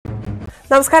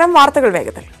നമസ്കാരം. വാർത്തകൾ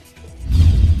വേഗത്തിൽ.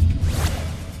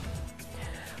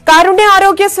 കാരുണ്യ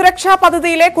ആരോഗ്യ സുരക്ഷാ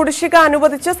പദ്ധതിയിലെ കുടിശ്ശിക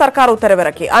അനുവദിച്ച് സർക്കാർ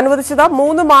ഉത്തരവിറക്കി. അനുവദിച്ചത്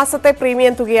 3 മാസത്തെ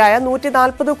പ്രീമിയം തുകയായ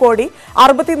 140 കോടി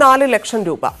 64 ലക്ഷം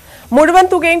രൂപ. മുഴുവൻ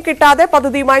തുകയും കിട്ടാതെ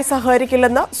പദ്ധതിയുമായി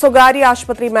സഹകരിക്കില്ലെന്ന് സ്വകാര്യ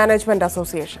ആശുപത്രി മാനേജ്മെന്റ്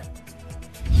അസോസിയേഷൻ.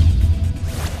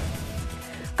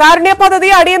 കാരുണ്യ പദ്ധതി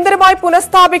അടിയന്തരമായി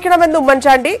പുനഃസ്ഥാപിക്കണമെന്ന്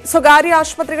ഉമ്മൻചാണ്ടി. സ്വകാര്യ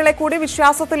ആശുപത്രികളെ കൂടി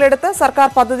വിശ്വാസത്തിലെടുത്ത് സർക്കാർ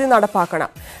പദ്ധതി നടപ്പാക്കണം.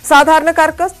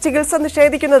 സാധാരണക്കാർക്ക് ചികിത്സ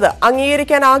നിഷേധിക്കുന്നത്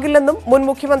അംഗീകരിക്കാനാകില്ലെന്നും മുൻ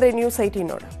മുഖ്യമന്ത്രി ന്യൂസ്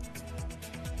 18നോട്.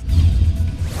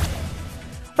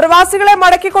 പ്രവാസികളെ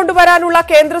മടക്കിക്കൊണ്ടുവരാനുള്ള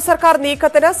കേന്ദ്ര സർക്കാർ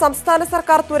നീക്കത്തിന് സംസ്ഥാന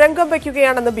സർക്കാർ തുരങ്കം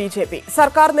വയ്ക്കുകയാണെന്ന് ബിജെപി.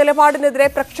 സർക്കാർ നിലപാടിനെതിരെ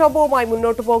പ്രക്ഷോഭവുമായി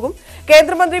മുന്നോട്ടു പോകും.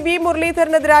 കേന്ദ്രമന്ത്രി വി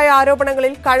മുരളീധരനെതിരായ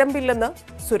ആരോപണങ്ങളിൽ കഴമ്പില്ലെന്ന്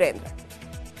സുരേന്ദ്രൻ.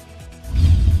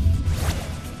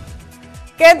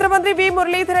 കേന്ദ്രമന്ത്രി വി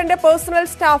മുരളീധരന്റെ പേഴ്സണൽ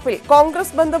സ്റ്റാഫിൽ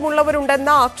കോൺഗ്രസ് ബന്ധമുള്ളവരുണ്ടെന്ന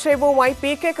ആക്ഷേപവുമായി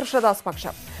പി.കെ. കൃഷ്ണദാസ്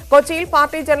പക്ഷം. കൊച്ചിയിൽ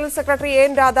പാർട്ടി ജനറൽ സെക്രട്ടറി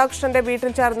എൻ രാധാകൃഷ്ണന്റെ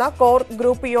വീട്ടിൽ ചേർന്ന കോർ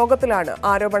ഗ്രൂപ്പ് യോഗത്തിലാണ്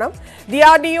ആരോപണം.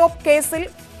 DRDO കേസിൽ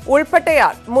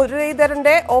ഉൾപ്പെട്ടയാൾ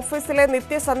മുരളീധരന്റെ ഓഫീസിലെ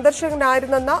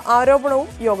നിത്യസന്ദർശകനായിരുന്നെന്ന ആരോപണവും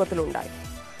യോഗത്തിലുണ്ടായി.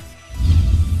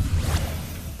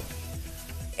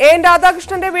 എൻ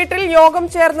രാധാകൃഷ്ണന്റെ വീട്ടിൽ യോഗം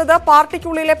ചേർന്നത്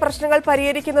പാർട്ടിക്കുള്ളിലെ പ്രശ്നങ്ങൾ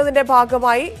പരിഹരിക്കുന്നതിന്റെ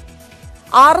ഭാഗമായി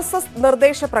RSS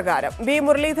നിർദ്ദേശപ്രകാരം. വി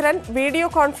മുരളീധരൻ വീഡിയോ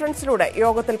കോൺഫറൻസിലൂടെ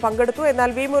യോഗത്തിൽ പങ്കെടുത്തു. എന്നാൽ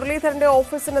വി മുരളീധരന്റെ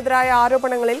ഓഫീസിനെതിരായ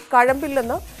ആരോപണങ്ങളിൽ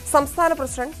കഴമ്പില്ലെന്ന് സംസ്ഥാന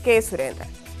പ്രസിഡന്റ് കെ സുരേന്ദ്രൻ.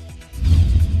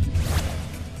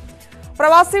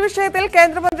 പ്രവാസി വിഷയത്തിൽ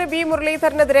കേന്ദ്രമന്ത്രി വി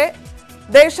മുരളീധരനെതിരെ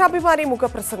ദേശാഭിമാനി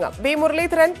മുഖപ്രസംഗം. വി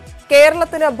മുരളീധരൻ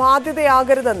കേരളത്തിന്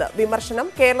ബാധ്യതയാകരുതെന്ന് വിമർശനം.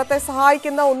 കേരളത്തെ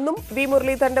സഹായിക്കുന്ന ഒന്നും വി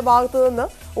മുരളീധരന്റെ ഭാഗത്തുനിന്ന്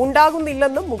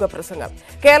ഉണ്ടാകുന്നില്ലെന്നും മുഖപ്രസംഗം.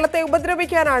 കേരളത്തെ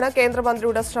ഉപദ്രവിക്കാനാണ്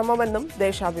കേന്ദ്രമന്ത്രിയുടെ ശ്രമമെന്നും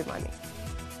ദേശാഭിമാനി.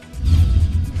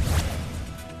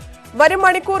 വരും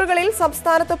മണിക്കൂറുകളിൽ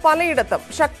സംസ്ഥാനത്ത് പലയിടത്തും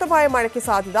ശക്തമായ മഴയ്ക്ക്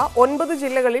സാധ്യത. 9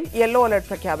 ജില്ലകളിൽ യെല്ലോ അലർട്ട്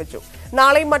പ്രഖ്യാപിച്ചു.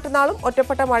 നാളെയും മറ്റന്നാളും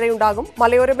ഒറ്റപ്പെട്ട മഴയുണ്ടാകും.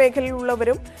 മലയോര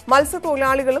മേഖലയിലുള്ളവരും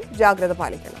മത്സ്യത്തൊഴിലാളികളും ജാഗ്രത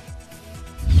പാലിക്കണം.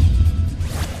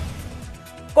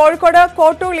 കോഴിക്കോട്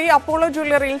കോട്ടൂളി അപ്പോളോ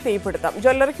ജ്വല്ലറിയിൽ തീപിടുത്തം.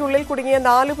 ജ്വല്ലറിക്കുള്ളിൽ കുടുങ്ങിയ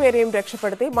 4 പേരെയും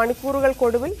രക്ഷപ്പെടുത്തി.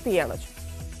 മണിക്കൂറുകൾക്കൊടുവിൽ തീയണച്ചു.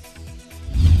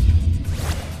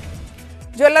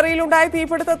 ജ്വല്ലറിയിലുണ്ടായ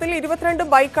തീപിടുത്തത്തിൽ 22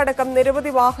 ബൈക്ക് അടക്കം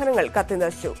നിരവധി വാഹനങ്ങൾ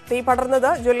കത്തിനശിച്ചു. തീ പടർന്നത്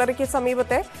ജ്വല്ലറിക്ക്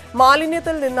സമീപത്തെ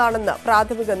മാലിന്യത്തിൽ നിന്നാണെന്ന്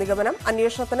പ്രാഥമിക നിഗമനം.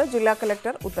 അന്വേഷണത്തിന് ജില്ലാ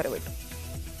കലക്ടർ ഉത്തരവിട്ടു.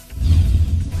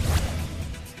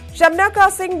 ഷംന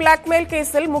കാസിംഗ് ബ്ലാക്ക്മെയിൽ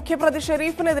കേസിൽ മുഖ്യപ്രതി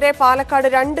ഷെരീഫിനെതിരെ പാലക്കാട്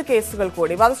 2 കേസുകൾ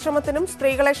കൂടി. വധശ്രമത്തിനും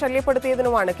സ്ത്രീകളെ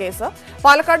ശല്യപ്പെടുത്തിയതിനുമാണ് കേസ്.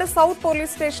 പാലക്കാട് സൌത്ത്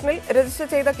പോലീസ് സ്റ്റേഷനിൽ രജിസ്റ്റർ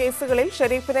ചെയ്ത കേസുകളിൽ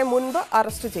ഷെരീഫിനെ മുൻപ്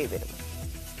അറസ്റ്റ് ചെയ്തിരുന്നു.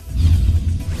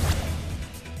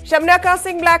 ഷംന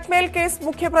കാസിംഗ് ബ്ലാക്ക്മെയിൽ കേസ്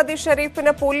മുഖ്യപ്രതി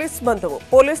ഷെരീഫിന് പോലീസ് ബന്ധവും.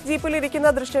 പോലീസ് ജീപ്പിലിരിക്കുന്ന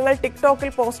ദൃശ്യങ്ങൾ ടിക്ടോക്കിൽ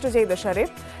പോസ്റ്റ് ചെയ്ത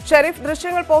ഷെരീഫ്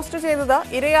ദൃശ്യങ്ങൾ പോസ്റ്റ് ചെയ്തത്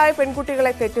ഇരയായ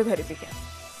പെൺകുട്ടികളെ തെറ്റിദ്ധരിപ്പിക്കാൻ.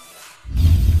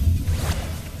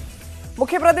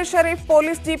 മുഖ്യപ്രതി ഷെരീഫ്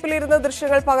പോലീസ് ജീപ്പിലിരുന്ന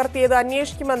ദൃശ്യങ്ങൾ പകർത്തിയത്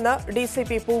അന്വേഷിക്കുമെന്ന്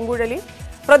DCP പൂങ്കുഴലി.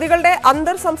 പ്രതികളുടെ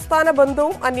അന്തർ സംസ്ഥാന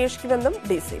ബന്ധവും അന്വേഷിക്കുമെന്നും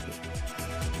DCP.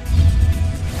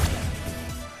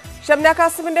 ഷംന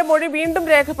കാസിമിന്റെ മൊഴി വീണ്ടും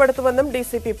രേഖപ്പെടുത്തുമെന്നും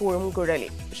DCP പൂങ്കുഴലി.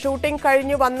 ഷൂട്ടിംഗ്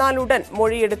കഴിഞ്ഞു വന്നാലുടൻ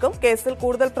മൊഴിയെടുക്കും. കേസിൽ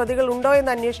കൂടുതൽ പ്രതികൾ ഉണ്ടോ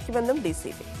എന്ന് അന്വേഷിക്കുമെന്നും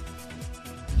DCP.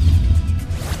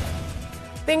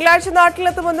 തിങ്കളാഴ്ച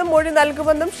നാട്ടിലെത്തുമെന്നും മൊഴി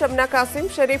നൽകുമെന്നും ഷംന കാസിം.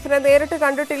 ഷെരീഫിനെ നേരിട്ട്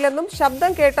കണ്ടിട്ടില്ലെന്നും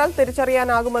ശബ്ദം കേട്ടാൽ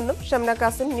തിരിച്ചറിയാനാകുമെന്നും ഷംന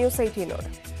കാസിം ന്യൂസ് 18നോട്.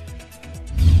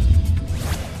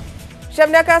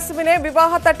 ഷംന കാസിമിനെ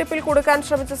വിവാഹ തട്ടിപ്പിൽ കൊടുക്കാൻ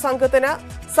ശ്രമിച്ച സംഘത്തിന്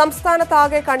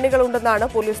സംസ്ഥാനത്താകെ കണ്ണികളുണ്ടെന്നാണ്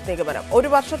പോലീസ് നിഗമനം. 1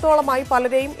 വർഷത്തോളമായി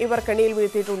പലരെയും ഇവർ കെണിയിൽ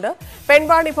വീഴ്ത്തിയിട്ടുണ്ട്.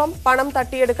 പെൺവാണിഭം, പണം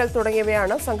തട്ടിയെടുക്കൽ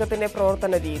തുടങ്ങിയവയാണ് സംഘത്തിന്റെ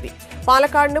പ്രവർത്തന രീതി.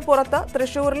 പാലക്കാടിന് പുറത്ത്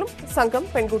തൃശൂരിലും സംഘം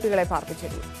പെൺകുട്ടികളെ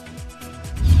പാർപ്പിച്ചിരുന്നു.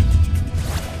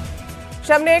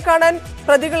 ഷംനയെ കാണാൻ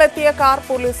പ്രതികളെത്തിയ കാർ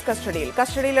പോലീസ്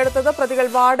കസ്റ്റഡിയിലെടുത്തത് പ്രതികൾ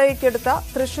വാടകയ്ക്കെടുത്ത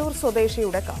തൃശൂർ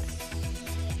സ്വദേശിയുടെ കാർ.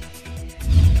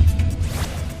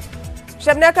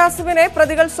 ഷംന കാസിമിനെ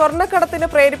പ്രതികൾ സ്വർണ്ണക്കടത്തിന്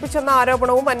പ്രേരിപ്പിച്ചെന്ന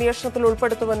ആരോപണവും അന്വേഷണത്തിൽ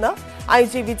ഉൾപ്പെടുത്തുമെന്ന്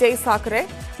IG വിജയ് സാഖറെ.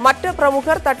 മറ്റ്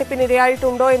പ്രമുഖർ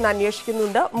തട്ടിപ്പിനിരയായിട്ടുണ്ടോ എന്ന്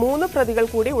അന്വേഷിക്കുന്നുണ്ട്. 3 പ്രതികൾ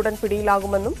കൂടി ഉടൻ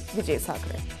പിടിയിലാകുമെന്നും വിജയ്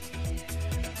സാഖറെ.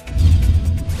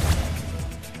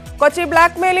 കൊച്ചി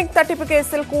ബ്ലാക്ക്മെയിലിംഗ് തട്ടിപ്പ്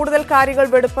കേസിൽ കൂടുതൽ കാര്യങ്ങൾ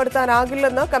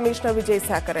വെളിപ്പെടുത്താനാകില്ലെന്ന് കമ്മീഷണർ വിജയ്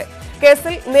സാഖറെ.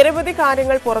 കേസിൽ നിരവധി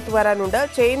കാര്യങ്ങൾ പുറത്തുവരാനുണ്ട്.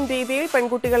 ചെയിൻ രീതിയിൽ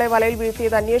പെൺകുട്ടികളെ വലയിൽ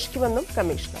വീഴ്ത്തിയത് അന്വേഷിക്കുമെന്നും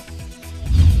കമ്മീഷണർ.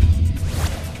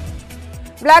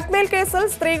 ബ്ലാക്ക്മെയിൽ കേസിൽ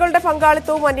സ്ത്രീകളുടെ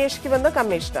പങ്കാളിത്തവും അന്വേഷിക്കുമെന്ന്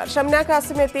കമ്മീഷണർ. ഷംന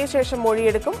കാസിം എത്തിയ ശേഷം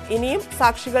മൊഴിയെടുക്കും. ഇനിയും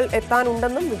സാക്ഷികൾ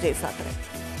എത്താനുണ്ടെന്നും വിജയ് സാഖറെ.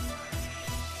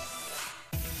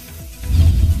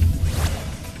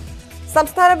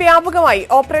 സംസ്ഥാന വ്യാപകമായി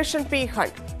ഓപ്പറേഷൻ പി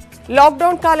ഹണ്ട്.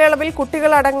 ലോക്ഡൌൺ കാലയളവിൽ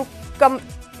കുട്ടികളടക്കം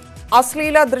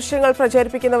അശ്ലീല ദൃശ്യങ്ങൾ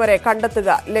പ്രചരിപ്പിക്കുന്നവരെ കണ്ടെത്തുക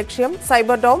ലക്ഷ്യം.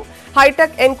 Cyber dome,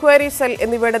 hi tech enquiry cell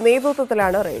എന്നിവയുടെ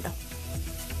നേതൃത്വത്തിലാണ് raid.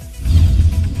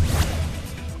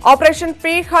 Operation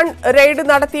P hunt raid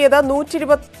നടത്തിയത്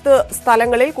 120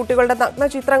 സ്ഥലങ്ങളിൽ കുട്ടികളുടെ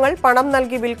നഗ്നചിത്രങ്ങൾ പണം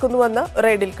നൽകി വിൽക്കുന്നുവെന്ന്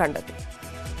റെയ്ഡിൽ കണ്ടെത്തി.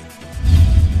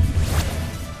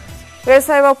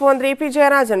 വ്യവസായ വകുപ്പ് മന്ത്രി പി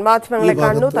ജയരാജൻ മാധ്യമങ്ങളെ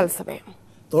കാണുന്നു. തത്സമയം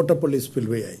തോട്ടപ്പള്ളി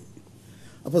സ്പിൽവേ ആയി.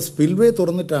 അപ്പോൾ സ്പിൽവേ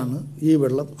തുറന്നിട്ടാണ് ഈ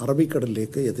വെള്ളം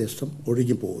അറബിക്കടലിലേക്ക് യഥേഷ്ടം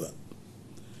ഒഴുകി പോവുക.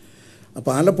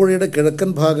 അപ്പോൾ ആലപ്പുഴയുടെ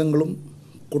കിഴക്കൻ ഭാഗങ്ങളും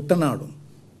കുട്ടനാടും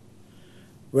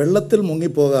വെള്ളത്തിൽ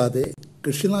മുങ്ങിപ്പോകാതെ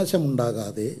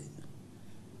കൃഷിനാശമുണ്ടാകാതെ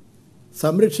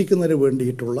സംരക്ഷിക്കുന്നതിന്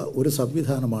വേണ്ടിയിട്ടുള്ള ഒരു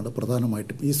സംവിധാനമാണ്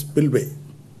പ്രധാനമായിട്ടും ഈ സ്പിൽവേ.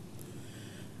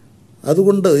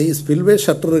 അതുകൊണ്ട് ഈ സ്പിൽവേ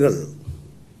ഷട്ടറുകൾ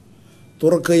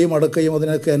തുറക്കുകയും അടക്കുകയും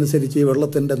അതിനൊക്കെ അനുസരിച്ച് ഈ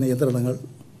വെള്ളത്തിൻ്റെ നിയന്ത്രണങ്ങൾ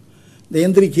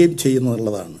നിയന്ത്രിക്കുകയും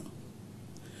ചെയ്യുന്നുള്ളതാണ്.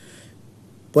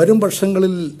 വരും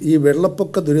വർഷങ്ങളിൽ ഈ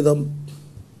വെള്ളപ്പൊക്ക ദുരിതം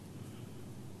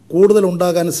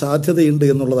കൂടുതലുണ്ടാകാൻ സാധ്യതയുണ്ട്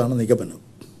എന്നുള്ളതാണ് നിഗമനം.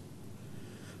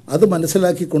 അത്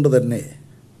മനസ്സിലാക്കിക്കൊണ്ട് തന്നെ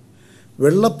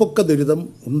വെള്ളപ്പൊക്ക ദുരിതം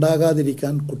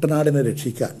ഉണ്ടാകാതിരിക്കാൻ, കുട്ടനാടിനെ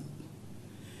രക്ഷിക്കാൻ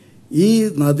ഈ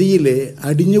നദിയിലെ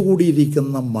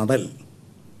അടിഞ്ഞുകൂടിയിരിക്കുന്ന മണൽ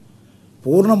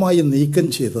പൂർണ്ണമായും നീക്കം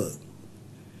ചെയ്ത്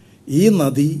ഈ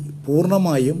നദി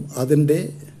പൂർണ്ണമായും അതിൻ്റെ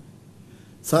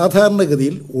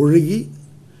സാധാരണഗതിയിൽ ഒഴുകി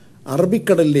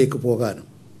അറബിക്കടലിലേക്ക് പോകാനും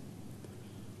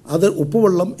അത്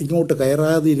ഉപ്പുവെള്ളം ഇങ്ങോട്ട്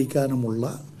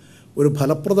കയറാതിരിക്കാനുമുള്ള ഒരു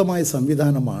ഫലപ്രദമായ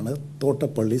സംവിധാനമാണ്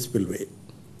തോട്ടപ്പള്ളി സ്പിൽവേ.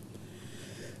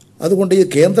 അതുകൊണ്ട് ഈ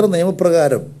കേന്ദ്ര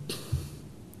നിയമപ്രകാരം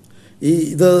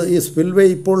ഈ സ്പിൽവേ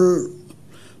ഇപ്പോൾ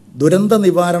ദുരന്ത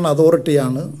നിവാരണ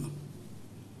അതോറിറ്റിയാണ്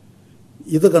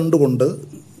ഇത് കണ്ടുകൊണ്ട്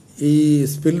ഈ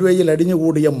സ്പിൽവേയിൽ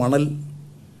അടിഞ്ഞുകൂടിയ മണൽ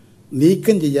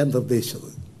നീക്കം ചെയ്യാൻ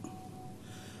നിർദ്ദേശിച്ചത്.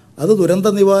 അത് ദുരന്ത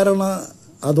നിവാരണ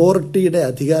അതോറിറ്റിയുടെ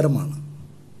അധികാരമാണ്.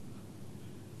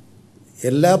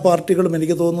 എല്ലാ പാർട്ടികളും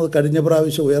എനിക്ക് തോന്നുന്നത് കഴിഞ്ഞ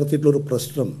പ്രാവശ്യം ഉയർത്തിയിട്ടുള്ളൊരു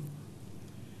പ്രശ്നം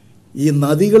ഈ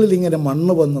നദികളിൽ ഇങ്ങനെ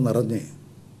മണ്ണ് വന്ന് നിറഞ്ഞ്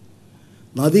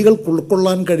നദികൾക്ക്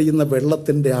ഉൾക്കൊള്ളാൻ കഴിയുന്ന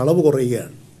വെള്ളത്തിൻ്റെ അളവ്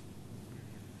കുറയുകയാണ്.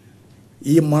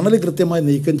 ഈ മണൽ കൃത്യമായി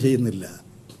നീക്കം ചെയ്യുന്നില്ല.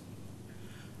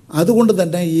 അതുകൊണ്ട്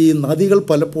തന്നെ ഈ നദികൾ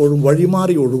പലപ്പോഴും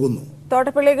വഴിമാറി ഒഴുകുന്നു.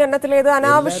 തോട്ടപ്പള്ളി ഖനനത്തിലേത്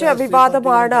അനാവശ്യ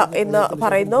വിവാദമാണ് എന്ന്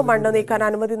പറയുന്നു. മണ്ണ് നീക്കാൻ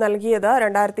അനുമതി നൽകിയത്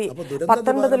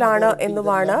 2019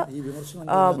 എന്നുമാണ്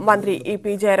മന്ത്രി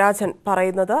പി ജയരാജൻ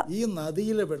പറയുന്നത്. ഈ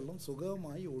നദിയിലെ വെള്ളം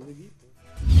സുഗമമായി ഒഴുകി.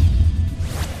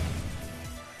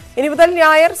 ഇനി മുതൽ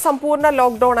ഞായർ സമ്പൂർണ്ണ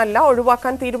ലോക്ഡൌൺ അല്ല,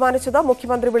 ഒഴിവാക്കാൻ തീരുമാനിച്ചത്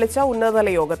മുഖ്യമന്ത്രി വിളിച്ച ഉന്നതതല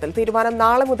യോഗത്തിൽ. തീരുമാനം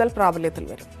നാളെ മുതൽ പ്രാബല്യത്തിൽ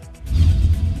വരും.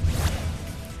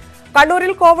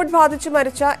 കണ്ണൂരിൽ കോവിഡ് ബാധിച്ച്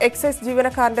മരിച്ച എക്സൈസ്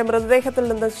ജീവനക്കാരന്റെ മൃതദേഹത്തിൽ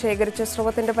നിന്ന് ശേഖരിച്ച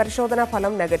സ്രവത്തിന്റെ പരിശോധനാ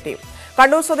ഫലം നെഗറ്റീവ്.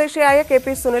 കണ്ണൂർ സ്വദേശിയായ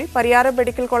K P. Sunil Pariyaram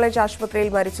medical college ആശുപത്രിയിൽ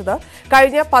മരിച്ചത്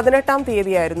കഴിഞ്ഞ 18-ാം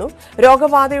തീയതിയായിരുന്നു.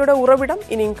 രോഗബാധയുടെ ഉറവിടം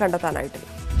ഇനിയും കണ്ടെത്താനായിട്ടില്ല.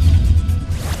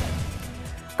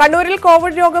 കണ്ണൂരിൽ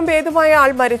കോവിഡ് രോഗം ഭേദമായ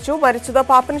ആൾ മരിച്ചത്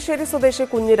പാപ്പനശ്ശേരി സ്വദേശി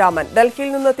കുഞ്ഞിരാമൻ. ഡൽഹിയിൽ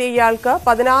നിന്നെത്തിയ ഇയാൾക്ക്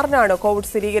 16-നാണ് കോവിഡ്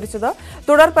സ്ഥിരീകരിച്ചത്.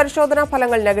 തുടർ പരിശോധനാ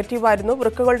ഫലങ്ങൾ നെഗറ്റീവായിരുന്നു.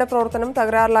 വൃക്കകളുടെ പ്രവർത്തനം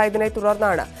തകരാറിലായതിനെ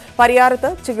തുടർന്നാണ് പരിയാരത്ത്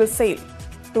ചികിത്സയിൽ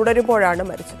തുടരുമ്പോഴാണ്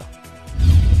മരിച്ചത്.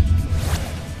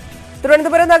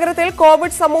 തിരുവനന്തപുരം നഗരത്തിൽ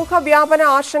കോവിഡ് സമൂഹ വ്യാപന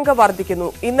ആശങ്ക വർദ്ധിക്കുന്നു.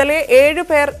 ഇന്നലെ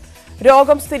 7 പേർ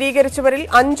രോഗം സ്ഥിരീകരിച്ചവരിൽ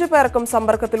 5 പേർക്കും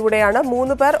സമ്പർക്കത്തിലൂടെയാണ്.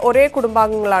 3 പേർ ഒരേ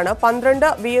കുടുംബാംഗങ്ങളാണ്. 12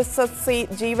 VSSC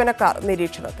ജീവനക്കാർ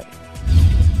നിരീക്ഷണത്തിൽ.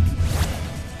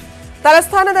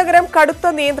 തലസ്ഥാന നഗരം കടുത്ത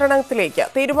നിയന്ത്രണത്തിലേക്ക്.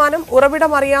 തീരുമാനം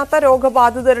ഉറവിടമറിയാത്ത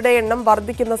രോഗബാധിതരുടെ എണ്ണം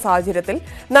വർദ്ധിക്കുന്ന സാഹചര്യത്തിൽ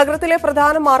നഗരത്തിലെ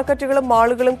പ്രധാന മാർക്കറ്റുകളും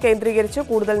മാളുകളും കേന്ദ്രീകരിച്ച്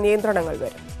കൂടുതൽ നിയന്ത്രണങ്ങൾ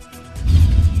വരും.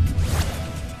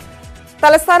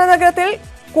 തലസ്ഥാന നഗരത്തിൽ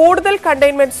കൂടുതൽ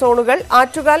കണ്ടെയ്ൻമെന്റ് സോണുകൾ.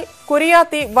 ആറ്റുകാൽ,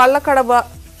 കുരിയാത്തി, വള്ളക്കടവ്,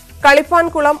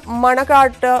 കളിപ്പാൻകുളം,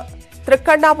 മണക്കാട്,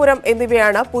 തൃക്കണ്ണാപുരം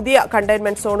എന്നിവയാണ് പുതിയ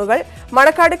കണ്ടെയ്ൻമെന്റ് സോണുകൾ.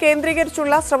 മണക്കാട്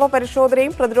കേന്ദ്രീകരിച്ചുള്ള സ്രവ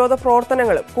പരിശോധനയും പ്രതിരോധ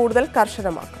പ്രവർത്തനങ്ങളും കൂടുതൽ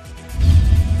കർശനമാക്കും.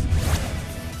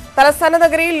 തലസ്ഥാന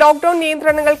നഗരിയിൽ ലോക്ഡൌൺ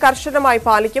നിയന്ത്രണങ്ങൾ കർശനമായി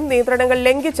പാലിക്കും. നിയന്ത്രണങ്ങൾ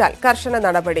ലംഘിച്ചാൽ കർശന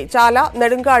നടപടി. ചാല,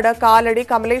 നെടുങ്കാട്, കാലടി,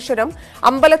 കമലേശ്വരം,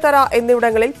 അമ്പലത്തറ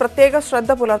എന്നിവിടങ്ങളിൽ പ്രത്യേക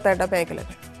ശ്രദ്ധ പുലർത്തേണ്ട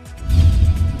മേഖലകൾ.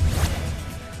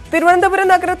 തിരുവനന്തപുരം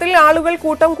നഗരത്തിൽ ആളുകൾ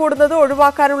കൂട്ടം കൂടുന്നത്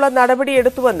ഒഴിവാക്കാനുള്ള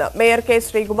നടപടിയെടുത്തുവെന്ന് മേയർ കെ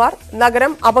ശ്രീകുമാർ.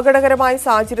 നഗരം അപകടകരമായ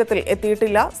സാഹചര്യത്തിൽ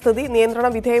എത്തിയിട്ടില്ല. സ്ഥിതി നിയന്ത്രണ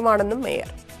വിധേയമാണെന്നും മേയർ.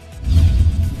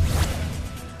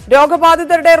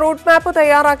 രോഗബാധിതരുടെ റൂട്ട് മാപ്പ്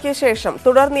തയ്യാറാക്കിയ ശേഷം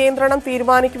തുടർ നിയന്ത്രണം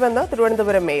തീരുമാനിക്കുമെന്ന്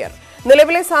തിരുവനന്തപുരം മേയർ.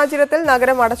 നിലവിലെ സാഹചര്യത്തിൽ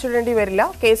നഗരം അടച്ചിടേണ്ടി വരില്ല.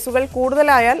 കേസുകൾ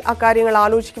കൂടുതലായാൽ അക്കാര്യങ്ങൾ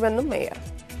ആലോചിക്കുമെന്നും മേയർ.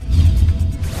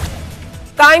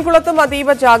 കായംകുളത്തും അതീവ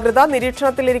ജാഗ്രത.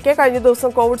 നിരീക്ഷണത്തിലിരിക്കെ കഴിഞ്ഞ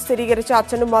ദിവസം കോവിഡ് സ്ഥിരീകരിച്ച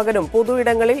അച്ഛനും മകനും പൊതു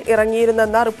ഇടങ്ങളിൽ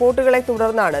ഇറങ്ങിയിരുന്നെന്ന റിപ്പോർട്ടുകളെ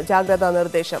തുടർന്നാണ് ജാഗ്രതാ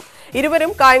നിർദ്ദേശം.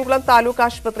 ഇരുവരും കായംകുളം താലൂക്ക്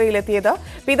ആശുപത്രിയിലെത്തിയത്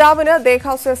പിതാവിന്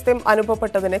ദേഹാസ്വാസ്ഥ്യം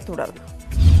അനുഭവപ്പെട്ടതിനെ തുടർന്ന്.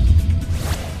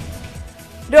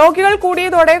 രോഗികൾ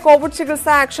കൂടിയതോടെ കോവിഡ്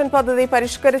ചികിത്സാ ആക്ഷൻ പദ്ധതി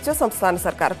പരിഷ്കരിച്ച് സംസ്ഥാന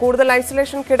സർക്കാർ. കൂടുതൽ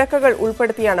ഐസൊലേഷൻ കിടക്കകൾ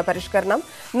ഉൾപ്പെടുത്തിയാണ് പരിഷ്കരണം.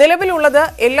 നിലവിലുള്ളത്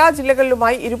എല്ലാ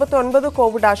ജില്ലകളിലുമായി 29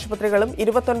 കോവിഡ് ആശുപത്രികളും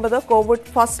 29 കോവിഡ്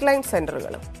ഫസ്റ്റ് ലൈൻ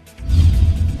സെന്ററുകളും.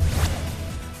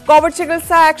 കോവിഡ്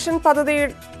ചികിത്സാ ആക്ഷൻ പദ്ധതി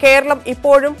കേരളം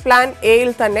ഇപ്പോഴും പ്ലാൻ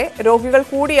എയിൽ തന്നെ. രോഗികൾ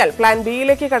കൂടിയാൽ പ്ലാൻ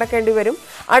ബിയിലേക്ക് കടക്കേണ്ടി വരും.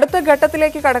 അടുത്ത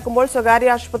ഘട്ടത്തിലേക്ക് കടക്കുമ്പോൾ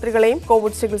സ്വകാര്യ ആശുപത്രികളെയും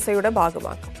കോവിഡ് ചികിത്സയുടെ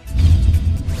ഭാഗമാക്കും.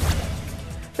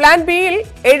 പ്ലാൻ ബിയിൽ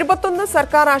 71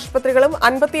 സർക്കാർ ആശുപത്രികളും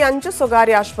 55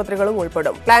 സ്വകാര്യ ആശുപത്രികളും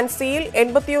ഉൾപ്പെടും. പ്ലാൻ സിയിൽ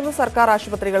 81 സർക്കാർ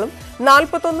ആശുപത്രികളും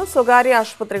 41 സ്വകാര്യ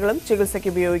ആശുപത്രികളും ചികിത്സയ്ക്ക്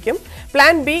ഉപയോഗിക്കും.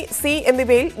 പ്ലാൻ ബി, സി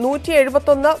എന്നിവയിൽ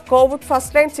 171 കോവിഡ്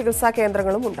ഫസ്റ്റ് ലൈൻ ചികിത്സാ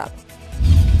കേന്ദ്രങ്ങളും ഉണ്ടാകും.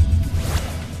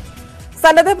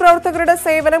 സന്നദ്ധ പ്രവർത്തകരുടെ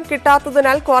സേവനം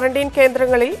കിട്ടാത്തതിനാൽ ക്വാറന്റൈൻ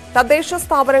കേന്ദ്രങ്ങളിൽ തദ്ദേശ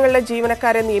സ്ഥാപനങ്ങളിലെ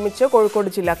ജീവനക്കാരെ നിയമിച്ച് കോഴിക്കോട്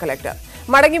ജില്ലാ കലക്ടർ.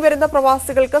 മടങ്ങിവരുന്ന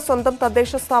പ്രവാസികൾക്ക് സ്വന്തം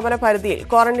തദ്ദേശ സ്ഥാപന പരിധിയിൽ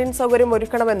ക്വാറന്റൈൻ സൗകര്യം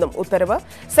ഒരുക്കണമെന്നും ഉത്തരവ്.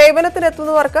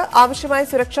 സേവനത്തിനെത്തുന്നവർക്ക് ആവശ്യമായ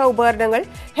സുരക്ഷാ ഉപകരണങ്ങൾ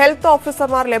ഹെൽത്ത്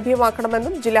ഓഫീസർമാർ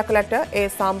ലഭ്യമാക്കണമെന്നും ജില്ലാ കലക്ടർ എ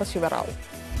സാംബശിവറാവു.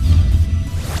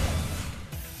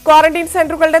 ക്വാറന്റൈൻ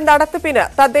സെന്ററുകളുടെ നടത്തിപ്പിന്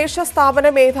തദ്ദേശ സ്ഥാപന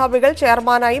മേധാവികൾ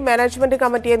ചെയർമാനായി മാനേജ്മെന്റ്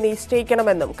കമ്മിറ്റിയെ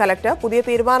നിശ്ചയിക്കണമെന്നും കലക്ടർ. പുതിയ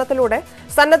തീരുമാനത്തിലൂടെ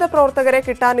സന്നദ്ധ പ്രവർത്തകരെ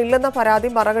കിട്ടാനില്ലെന്ന പരാതി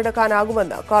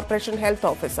മറികടക്കാനാകുമെന്ന് കോർപ്പറേഷൻ ഹെൽത്ത്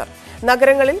ഓഫീസർ.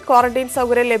 നഗരങ്ങളിൽ ക്വാറന്റൈൻ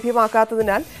സൗകര്യം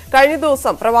ലഭ്യമാക്കാത്തതിനാൽ കഴിഞ്ഞ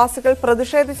ദിവസം പ്രവാസികൾ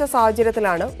പ്രതിഷേധിച്ച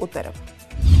സാഹചര്യത്തിലാണ് ഉത്തരവ്.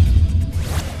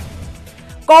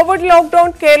 കോവിഡ് ലോക്ഡൌൺ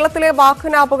കേരളത്തിലെ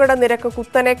വാഹനാപകട നിരക്ക്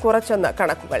കുത്തനെ കുറച്ചെന്ന്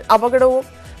കണക്കുകൾ. അപകടവും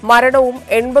മരണവും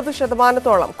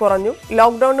 80% കുറഞ്ഞു.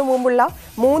 ലോക്ഡൌണിന് മുമ്പുള്ള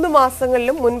 3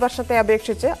 മാസങ്ങളിലും മുൻവർഷത്തെ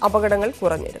അപേക്ഷിച്ച് അപകടങ്ങൾ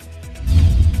കുറഞ്ഞിരുന്നു.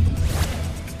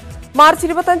 മാർച്ച്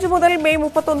 25 മുതൽ മെയ്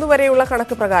 31 വരെയുള്ള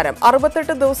കണക്ക് പ്രകാരം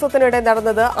 68 ദിവസത്തിനിടെ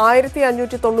നടന്നത്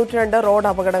 1592 റോഡ്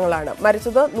അപകടങ്ങളാണ്.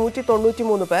 മരിച്ചത്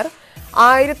 193 പേർ.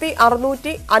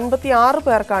 1656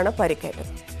 പേർക്കാണ്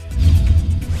പരിക്കേറ്റത്.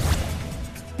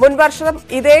 മുൻവർഷം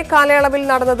ഇതേ കാലയളവിൽ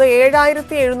നടന്നത്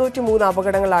 7703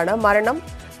 അപകടങ്ങളാണ്. മരണം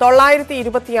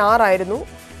 926 ആയിരുന്നു.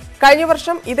 കഴിഞ്ഞ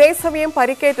വർഷം ഇതേ സമയം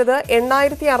പരിക്കേറ്റത്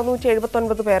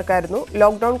 8679 പേർക്കായിരുന്നു.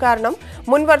 ലോക്ഡൌൺ കാരണം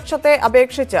മുൻവർഷത്തെ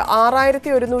അപേക്ഷിച്ച്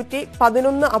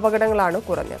 6111 അപകടങ്ങളാണ്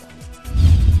കുറഞ്ഞത്.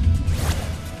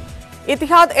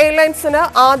 ഇത്തിഹാദ് എയർലൈൻസിന്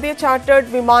ആദ്യ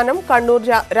ചാർട്ടേഡ് വിമാനം കണ്ണൂർ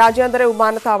രാജ്യാന്തര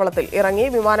വിമാനത്താവളത്തിൽ ഇറങ്ങി.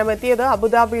 വിമാനം എത്തിയത്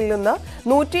അബുദാബിയിൽ നിന്ന്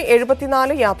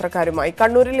 174 യാത്രക്കാരുമായി.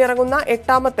 കണ്ണൂരിൽ ഇറങ്ങുന്ന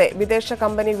 8ാമത്തെ വിദേശ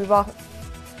കമ്പനി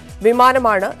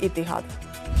വിമാനമാണ് ഇത്തിഹാദ്.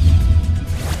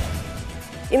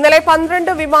 ഇന്നലെ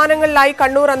 12 വിമാനങ്ങളിലായി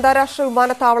കണ്ണൂർ അന്താരാഷ്ട്ര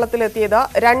വിമാനത്താവളത്തിലെത്തിയത്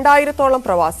 2000-ഓളം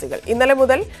പ്രവാസികൾ. ഇന്നലെ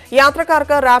മുതൽ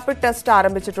യാത്രക്കാർക്ക് റാപ്പിഡ് ടെസ്റ്റ്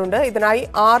ആരംഭിച്ചിട്ടുണ്ട്. ഇതിനായി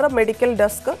 6 മെഡിക്കൽ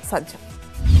ഡെസ്ക് സജ്ജം.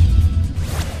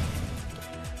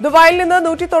 ദുബായിൽ നിന്ന്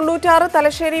 196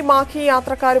 തലശ്ശേരി മാഹി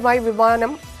യാത്രക്കാരുമായി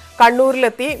വിമാനം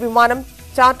കണ്ണൂരിലെത്തി. വിമാനം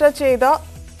ചാർട്ടർ ചെയ്ത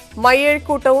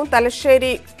മയ്യഴിക്കൂട്ടവും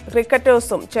തലശ്ശേരി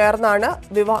ക്രിക്കറ്റേഴ്സും ചേർന്നാണ്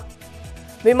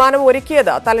വിമാനം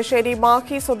ഒരുക്കിയത്. തലശ്ശേരി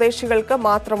മാഹി സ്വദേശികൾക്ക്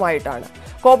മാത്രമായിട്ടാണ്.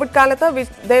 കോവിഡ് കാലത്ത്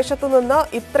വിദേശത്തു നിന്ന്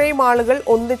ഇത്രയും ആളുകൾ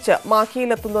ഒന്നിച്ച്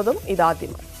മാഹിയിലെത്തുന്നതും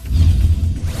ഇതാദ്യമാണ്.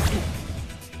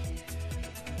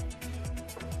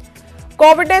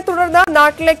 കോവിഡിനെ തുടർന്ന്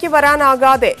നാട്ടിലേക്ക്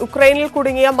വരാനാകാതെ ഉക്രൈനിൽ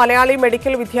കുടുങ്ങിയ മലയാളി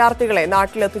മെഡിക്കൽ വിദ്യാർത്ഥികളെ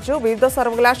നാട്ടിലെത്തിച്ചു. വിവിധ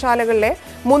സർവകലാശാലകളിലെ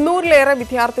 300-ലേറെ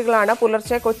വിദ്യാർത്ഥികളാണ്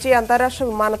പുലർച്ചെ കൊച്ചി അന്താരാഷ്ട്ര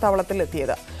വിമാനത്താവളത്തിൽ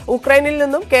എത്തിയത്. ഉക്രൈനിൽ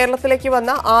നിന്നും കേരളത്തിലേക്ക്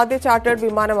വന്ന ആദ്യ ചാർട്ടേഡ്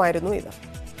വിമാനമായിരുന്നു ഇത്.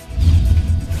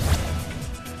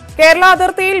 കേരള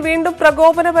അതിർത്തിയിൽ വീണ്ടും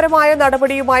പ്രകോപനപരമായ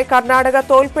നടപടിയുമായി കർണാടക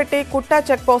തോൽപ്പെട്ടി കുട്ട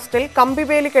ചെക്ക് പോസ്റ്റിൽ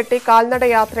കമ്പിവേലി കെട്ടി കാൽനട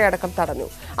യാത്രയടക്കം തടഞ്ഞു.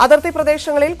 അതിർത്തി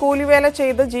പ്രദേശങ്ങളിൽ കൂലിവേല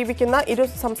ചെയ്ത് ജീവിക്കുന്ന ഇരു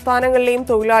സംസ്ഥാനങ്ങളിലെയും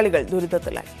തൊഴിലാളികൾ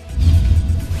ദുരിതത്തിലായി.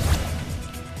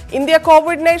 ഇന്ത്യ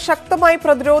കോവിഡിനെ ശക്തമായി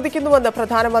പ്രതിരോധിക്കുന്നുവെന്ന്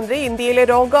പ്രധാനമന്ത്രി. ഇന്ത്യയിലെ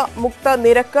രോഗമുക്ത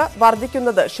നിരക്ക്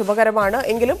വർദ്ധിക്കുന്നത് ശുഭകരമാണ്.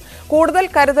 എങ്കിലും കൂടുതൽ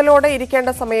കരുതലോടെ ഇരിക്കേണ്ട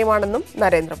സമയമാണെന്നും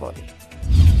നരേന്ദ്രമോദി.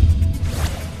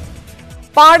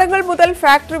 പാടങ്ങൾ മുതൽ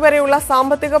ഫാക്ടറി വരെയുള്ള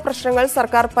സാമ്പത്തിക പ്രശ്നങ്ങൾ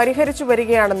സർക്കാർ പരിഹരിച്ചു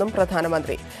വരികയാണെന്നും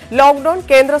പ്രധാനമന്ത്രി. ലോക്ഡൌൺ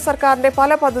കേന്ദ്ര സർക്കാരിന്റെ പല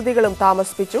പദ്ധതികളും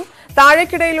താമസിപ്പിച്ചു.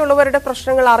 താഴേക്കിടയിലുള്ളവരുടെ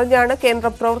പ്രശ്നങ്ങൾ അറിഞ്ഞാണ്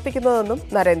കേന്ദ്രം പ്രവർത്തിക്കുന്നതെന്നും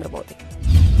നരേന്ദ്രമോദി.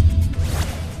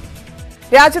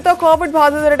 രാജ്യത്ത് കോവിഡ്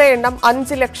ബാധിതരുടെ എണ്ണം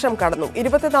 5 ലക്ഷം കടന്നു.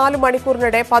 24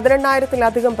 മണിക്കൂറിനിടെ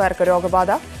 18,000-ലധികം പേർക്ക്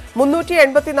രോഗബാധ.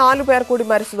 384 പേർ കൂടി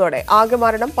മരിച്ചതോടെ ആകെ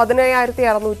മരണം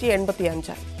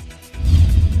 15,685.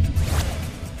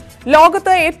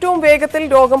 ലോകത്ത് ഏറ്റവും വേഗത്തിൽ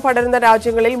രോഗം പടരുന്ന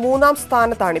രാജ്യങ്ങളിൽ 3ാം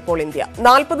സ്ഥാനത്താണിപ്പോൾ ഇന്ത്യ.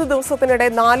 40 ദിവസത്തിനിടെ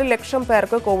 4 ലക്ഷം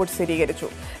പേർക്ക് കോവിഡ് സ്ഥിരീകരിച്ചു.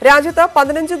 രാജ്യത്ത്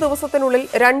 15 ദിവസത്തിനുള്ളിൽ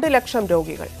 2 ലക്ഷം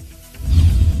രോഗികൾ.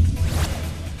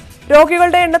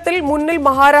 രോഗികളുടെ എണ്ണത്തിൽ മുന്നിൽ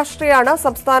മഹാരാഷ്ട്രയാണ്.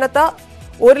 സംസ്ഥാനത്ത്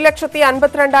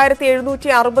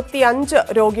 1,52,765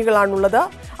 രോഗികളാണുള്ളത്.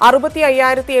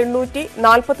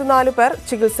 65,844 പേർ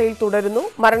ചികിത്സയിൽ തുടരുന്നു.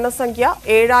 മരണസംഖ്യ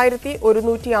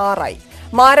 7,106 ആയി.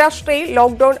 മഹാരാഷ്ട്രയിൽ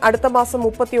ലോക്ഡൌൺ അടുത്ത മാസം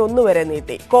 31 വരെ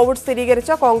നീട്ടി. കോവിഡ്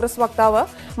സ്ഥിരീകരിച്ച കോൺഗ്രസ് വക്താവ്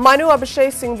മനു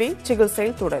അഭിഷേക് സിംഗ്വി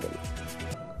ചികിത്സയിൽ തുടരുന്നു.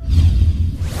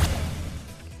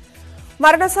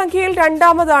 മരണസംഖ്യയിൽ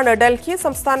രണ്ടാമതാണ് ഡൽഹി.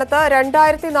 സംസ്ഥാനത്ത്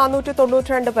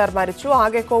 2492 പേർ മരിച്ചു.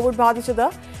 ആകെ കോവിഡ് ബാധിച്ചത്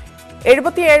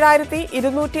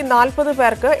 77,240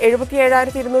 പേർക്ക്.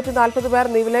 77,240 പേർ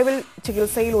നിലവിൽ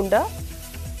ചികിത്സയിലുണ്ട്.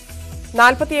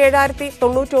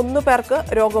 47,091 പേർക്ക്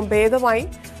രോഗം ഭേദമായി.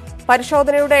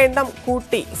 പരിശോധനയുടെ എണ്ണം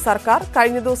കൂട്ടി സർക്കാർ.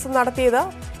 കഴിഞ്ഞ ദിവസം നടത്തിയത്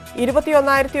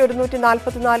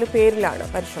 21,144 പേരിലാണ്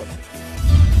പരിശോധന.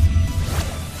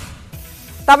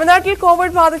 തമിഴ്നാട്ടിൽ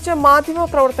കോവിഡ് ബാധിച്ച്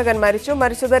മാധ്യമപ്രവർത്തകൻ മരിച്ചു.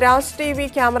 മരിച്ചത് രാജ് TV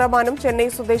ക്യാമറമാനും ചെന്നൈ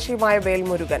സ്വദേശിയുമായ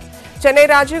വേൽമുരുകൻ. ചെന്നൈ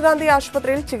രാജീവ് ഗാന്ധി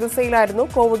ആശുപത്രിയിൽ ചികിത്സയിലായിരുന്നു.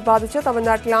 കോവിഡ് ബാധിച്ച്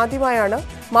തമിഴ്നാട്ടിൽ ആദ്യമായാണ്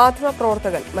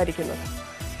മാധ്യമപ്രവർത്തകൻ മരിക്കുന്നത്.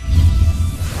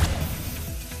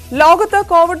 ലോകത്ത്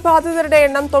കോവിഡ് ബാധിതരുടെ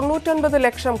എണ്ണം 99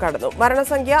 ലക്ഷം കടന്നു.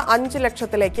 മരണസംഖ്യ 5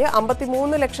 ലക്ഷത്തിലേക്ക്.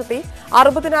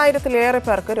 53,60,000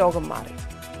 പേർക്ക് രോഗം മാറി.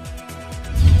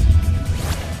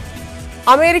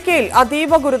 അമേരിക്കയിൽ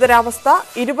അതീവ ഗുരുതരാവസ്ഥ.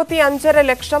 25.5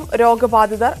 ലക്ഷം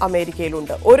രോഗബാധിതർ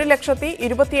അമേരിക്കയിലുണ്ട്.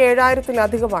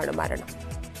 1,27,000-ലധികമാണ് മരണം.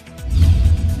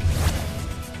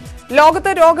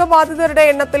 ലോകത്ത് രോഗബാധിതരുടെ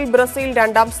എണ്ണത്തിൽ ബ്രസീൽ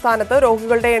രണ്ടാം സ്ഥാനത്ത്.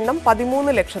 രോഗികളുടെ എണ്ണം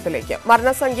 13 ലക്ഷത്തിലേക്ക്.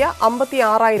 മരണസംഖ്യ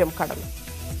 56,000 കടന്നു.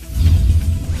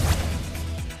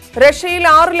 റഷ്യയിൽ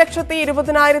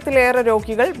 6,20,000-ലേറെ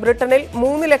രോഗികൾ. ബ്രിട്ടനിൽ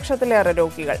 3 ലക്ഷത്തിലേറെ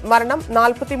രോഗികൾ. മരണം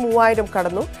 43,000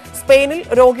 കടന്നു. സ്പെയിനിൽ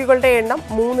രോഗികളുടെ എണ്ണം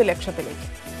 3 ലക്ഷത്തിലേക്ക്.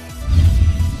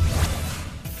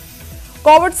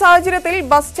 കോവിഡ് സാഹചര്യത്തിൽ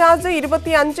ബസ് ചാർജ്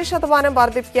 25%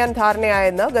 വർദ്ധിപ്പിക്കാൻ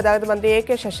ധാരണയായെന്ന് ഗതാഗത മന്ത്രി A.K.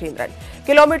 ശശീന്ദ്രൻ.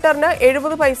 കിലോമീറ്ററിന്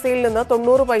 70 പൈസയിൽ നിന്ന്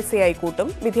 90 പൈസയായി കൂട്ടും.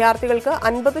 വിദ്യാർത്ഥികൾക്ക്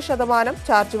 50%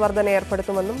 ചാർജ് വർധന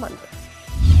ഏർപ്പെടുത്തുമെന്നും മന്ത്രി.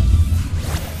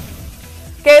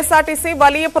 KSRTC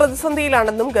വലിയ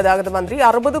പ്രതിസന്ധിയിലാണെന്നും ഗതാഗത മന്ത്രി.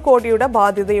 60 കോടിയുടെ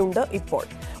ബാധ്യതയുണ്ട് ഇപ്പോൾ.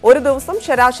 ഒരു ദിവസം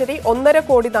ശരാശരി 1.5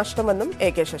 കോടി നഷ്ടമെന്നും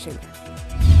A.K. ശശീന്ദ്രൻ.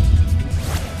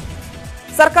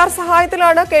 സർക്കാർ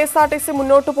സഹായത്തിലാണ് KSRTC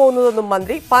മുന്നോട്ടു പോകുന്നതെന്നും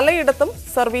മന്ത്രി. പലയിടത്തും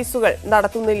സർവീസുകൾ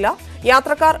നടത്തുന്നില്ല.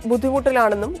 യാത്രക്കാർ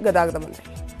ബുദ്ധിമുട്ടിലാണെന്നും ഗതാഗത മന്ത്രി.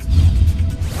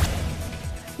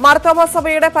 മാർത്തോമ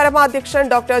സഭയുടെ പരമാധ്യക്ഷൻ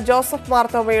ഡോക്ടർ ജോസഫ്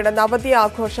മാർത്തോമയുടെ നവതി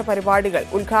ആഘോഷ പരിപാടികൾ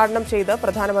ഉദ്ഘാടനം ചെയ്ത്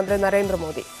പ്രധാനമന്ത്രി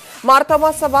നരേന്ദ്രമോദി. മാർത്തോമ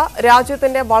സഭ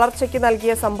രാജ്യത്തിന്റെ വളർച്ചയ്ക്ക്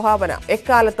നൽകിയ സംഭാവന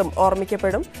എക്കാലത്തും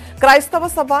ഓർമ്മിക്കപ്പെടും. ക്രൈസ്തവ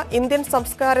സഭ ഇന്ത്യൻ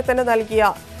സംസ്കാരത്തിന് നൽകിയ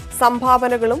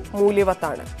സംഭാവനകളും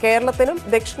മൂല്യവത്താണ്. കേരളത്തിനും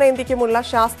ദക്ഷിണേന്ത്യയ്ക്കുമുള്ള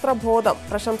ശാസ്ത്രബോധം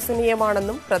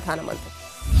പ്രശംസനീയമാണെന്നും പ്രധാനമന്ത്രി.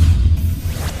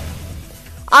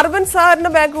 അർബൻ സഹകരണ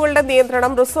ബാങ്കുകളുടെ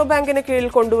നിയന്ത്രണം റിസർവ് ബാങ്കിന് കീഴിൽ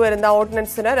കൊണ്ടുവരുന്ന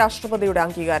ഓർഡിനൻസിന് രാഷ്ട്രപതിയുടെ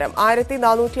അംഗീകാരം.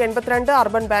 1482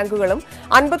 അർബൻ ബാങ്കുകളും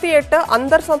 58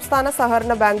 അന്തർ സംസ്ഥാന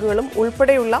സഹകരണ ബാങ്കുകളും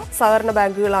ഉൾപ്പെടെയുള്ള സഹകരണ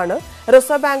ബാങ്കുകളാണ്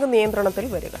റിസർവ് ബാങ്ക് നിയന്ത്രണത്തിൽ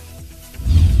വരിക.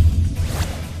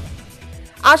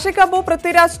 ആഷിഖ് അബു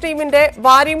പൃഥ്വിരാജ് ടീമിന്റെ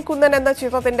വാരിം കുന്നൻ എന്ന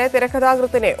ചിത്രത്തിന്റെ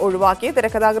തിരക്കഥാകൃത്തിനെ ഒഴിവാക്കി.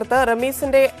 തിരക്കഥാകൃത്ത്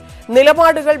റമീസിന്റെ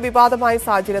നിലപാടുകൾ വിവാദമായ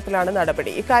സാഹചര്യത്തിലാണ്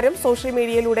നടപടി. ഇക്കാര്യം സോഷ്യൽ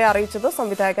മീഡിയയിലൂടെ അറിയിച്ചത്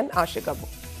സംവിധായകൻ ആഷിഖ് അബു.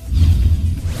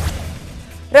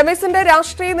 രമേശിന്റെ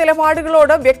രാഷ്ട്രീയ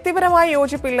നിലപാടുകളോട് വ്യക്തിപരമായ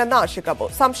യോജിപ്പില്ലെന്ന് ആഷിഖ് അബു.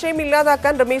 സംശയം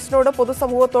ഇല്ലാതാക്കാൻ രമേശിനോട്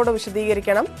പൊതുസമൂഹത്തോട്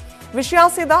വിശദീകരിക്കണം.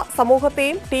 വിശ്വാസ്യത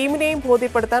സമൂഹത്തെയും ടീമിനെയും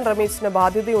ബോധ്യപ്പെടുത്താൻ രമേശിന്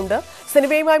ബാധ്യതയുണ്ട്.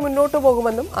 സിനിമയുമായി മുന്നോട്ടു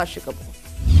പോകുമെന്നും ആഷിഖ് അബു.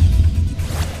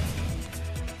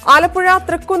 ആലപ്പുഴ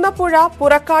തൃക്കുന്നപ്പുഴ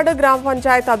പുറക്കാട്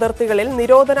ഗ്രാമപഞ്ചായത്ത് അതിർത്തികളിൽ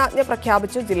നിരോധനാജ്ഞ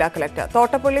പ്രഖ്യാപിച്ച് ജില്ലാ കലക്ടർ.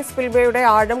 തോട്ടപ്പള്ളി സ്പിൽവേയുടെ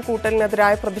ആഴം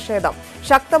കൂട്ടലിനെതിരായ പ്രതിഷേധം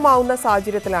ശക്തമാവുന്ന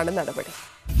സാഹചര്യത്തിലാണ് നടപടി.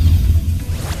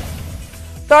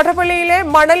 തോട്ടപ്പള്ളിയിലെ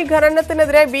മണൽ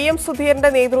ഖനനത്തിനെതിരെ VM സുധീരന്റെ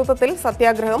നേതൃത്വത്തിൽ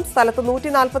സത്യാഗ്രഹം. സ്ഥലത്ത്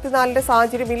 144ന്റെ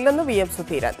സാഹചര്യമില്ലെന്ന് VM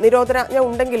സുധീരൻ. നിരോധനാജ്ഞ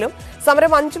ഉണ്ടെങ്കിലും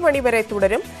സമരം 5 മണി വരെ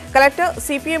തുടരും. കലക്ടർ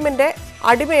CPMന്റെ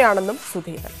അടിമയാണെന്നും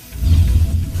സുധീരൻ.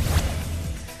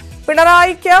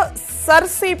 പിണറായിക്ക് സർ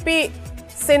CP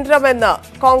സിൻഡ്രമെന്ന്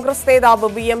കോൺഗ്രസ് നേതാവ്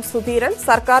VM സുധീരൻ.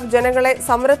 സർക്കാർ ജനങ്ങളെ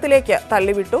സമരത്തിലേക്ക്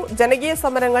തള്ളിവിട്ടു. ജനകീയ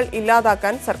സമരങ്ങൾ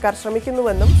ഇല്ലാതാക്കാൻ സർക്കാർ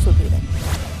ശ്രമിക്കുന്നുവെന്നും സുധീരൻ.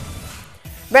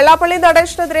 വെള്ളാപ്പള്ളി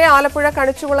നടേശനെതിരെ ആലപ്പുഴ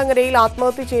കണിച്ചുകുളങ്ങരയിൽ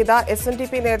ആത്മഹത്യ ചെയ്ത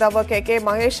SNDP നേതാവ് KK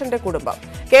മഹേഷിന്റെ കുടുംബം.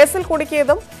 കേസിൽ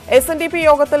കുടുക്കിയതും SNDP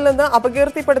യോഗത്തിൽ നിന്ന്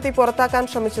അപകീർത്തിപ്പെടുത്തി പുറത്താക്കാൻ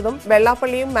ശ്രമിച്ചതും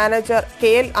വെള്ളാപ്പള്ളിയും മാനേജർ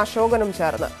KL അശോകനും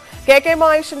ചേർന്ന്. KK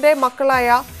മഹേഷിന്റെ മക്കളായ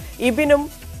ഇബിനും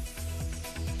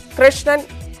കൃഷ്ണൻ,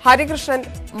 ഹരികൃഷ്ണൻ,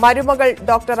 മരുമകൾ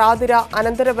ഡോക്ടർ ആതിര,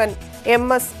 അനന്തരവൻ,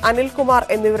 MS അനിൽകുമാർ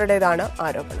എന്നിവരുടേതാണ്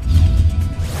ആരോപണം.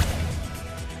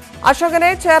 അശോകനെ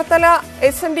ചേർത്തല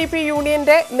SNDP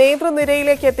യൂണിയന്റെ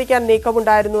നേതൃനിരയിലേക്ക് എത്തിക്കാൻ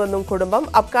നീക്കമുണ്ടായിരുന്നുവെന്നും കുടുംബം.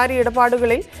 അബ്കാരി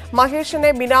ഇടപാടുകളിൽ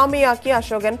മഹേഷിനെ ബിനാമിയാക്കി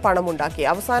അശോകൻ പണമുണ്ടാക്കി.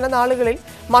 അവസാന നാളുകളിൽ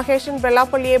മഹേഷൻ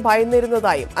വെള്ളാപ്പള്ളിയെ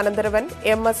ഭയന്നിരുന്നതായും അനന്തരവൻ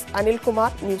MS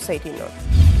അനിൽകുമാർ ന്യൂസ് 18നോട്.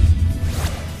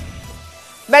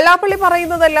 വെള്ളാപ്പള്ളി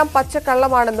പറയുന്നതെല്ലാം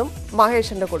പച്ചക്കള്ളമാണെന്നും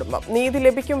മഹേഷിന്റെ കുടുംബം. നീതി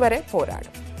ലഭിക്കും വരെ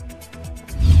പോരാടും.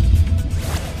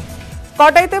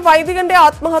 കോട്ടയത്തെ വൈദികന്റെ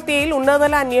ആത്മഹത്യയിൽ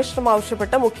ഉന്നതതല അന്വേഷണം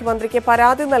ആവശ്യപ്പെട്ട് മുഖ്യമന്ത്രിക്ക്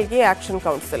പരാതി നൽകിയ ആക്ഷൻ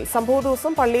കൌൺസിൽ. സംഭവ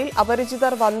ദിവസം പള്ളിയിൽ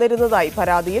അപരിചിതർ വന്നിരുന്നതായി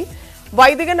പരാതിയിൽ.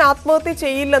 വൈദികൻ ആത്മഹത്യ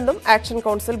ചെയ്യില്ലെന്നും ആക്ഷൻ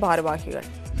കൌൺസിൽ ഭാരവാഹികൾ.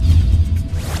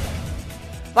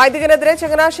 വൈദികനെതിരെ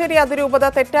ചങ്ങനാശ്ശേരി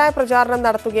അതിരൂപത തെറ്റായ പ്രചാരണം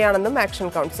നടത്തുകയാണെന്നും ആക്ഷൻ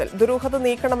കൌൺസിൽ. ദുരൂഹത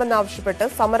നീക്കണമെന്നാവശ്യപ്പെട്ട്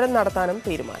സമരം നടത്താനും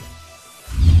തീരുമാനം.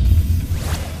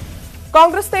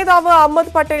 കോൺഗ്രസ് നേതാവ്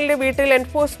അഹമ്മദ് പട്ടേലിന്റെ വീട്ടിൽ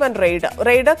എൻഫോഴ്സ്മെന്റ്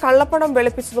റെയ്ഡ് കള്ളപ്പണം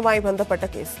വെളുപ്പിച്ചതുമായി ബന്ധപ്പെട്ട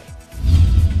കേസ്.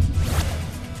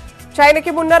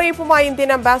 ചൈനയ്ക്ക് മുന്നറിയിപ്പുമായി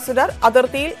ഇന്ത്യൻ അംബാസിഡർ.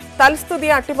 അതിർത്തിയിൽ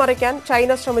തൽസ്ഥിതിയെ അട്ടിമറിക്കാൻ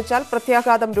ചൈന ശ്രമിച്ചാൽ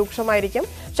പ്രത്യാഘാതം രൂക്ഷമായിരിക്കും.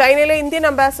 ചൈനയിലെ ഇന്ത്യൻ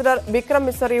അംബാസിഡർ വിക്രം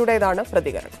മിസറിയുടേതാണ്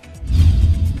പ്രതികരണം.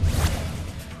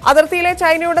 അതിർത്തിയിലെ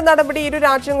ചൈനയുടെ നടപടി ഇരു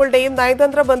രാജ്യങ്ങളുടെയും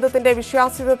നയതന്ത്ര ബന്ധത്തിന്റെ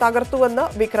വിശ്വാസ്യത തകർത്തുവെന്ന്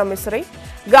വിക്രം മിസറി.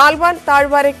 ഗാൽവാൻ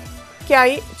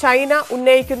താഴ്വരയ്ക്കായി ചൈന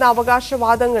ഉന്നയിക്കുന്ന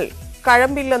അവകാശവാദങ്ങൾ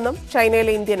കഴമ്പില്ലെന്നും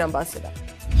ചൈനയിലെ ഇന്ത്യൻ അംബാസിഡർ.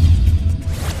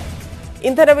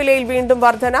 ഇന്ധനവിലയിൽ വീണ്ടും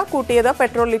വർധന. കൂട്ടിയത്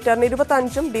പെട്രോൾ ലിറ്ററിന്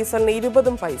 25, ഡീസലിന്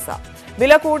 20 പൈസ.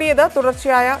 വില കൂടിയത്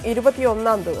തുടർച്ചയായ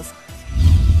 21ാം ദിവസം.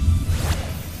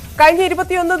 കഴിഞ്ഞ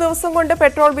 21 ദിവസം കൊണ്ട്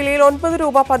പെട്രോൾ വിലയിൽ 9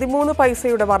 രൂപ 13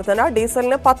 പൈസയുടെ വർധന.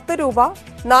 ഡീസലിന് 10 രൂപ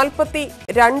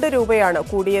 42 രൂപയാണ്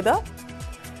കൂടിയത്.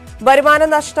 വരുമാന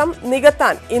നഷ്ടം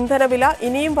നികത്താൻ ഇന്ധനവില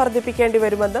ഇനിയും വർദ്ധിപ്പിക്കേണ്ടി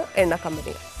വരുമെന്ന് എണ്ണ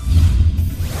കമ്പനി.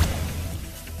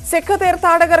 സിഖ്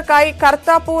തീർത്ഥാടകർക്കായി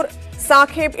കർത്താപൂർ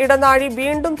സാഖേബ് ഇടനാഴി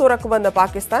വീണ്ടും തുറക്കുമെന്ന്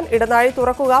പാകിസ്ഥാൻ. ഇടനാഴി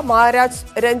തുറക്കുക മഹാരാജ്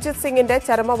രഞ്ജിത് സിംഗിന്റെ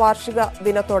ചരമവാർഷിക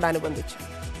ദിനത്തോടനുബന്ധിച്ച്.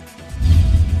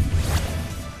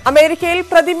 അമേരിക്കയിൽ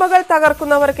പ്രതിമകൾ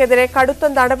തകർക്കുന്നവർക്കെതിരെ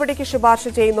കടുത്ത നടപടിക്ക് ശുപാർശ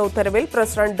ചെയ്യുന്ന ഉത്തരവിൽ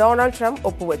പ്രസിഡന്റ് ഡൊണാൾഡ് ട്രംപ്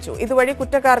ഒപ്പുവച്ചു. ഇതുവഴി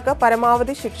കുറ്റക്കാർക്ക്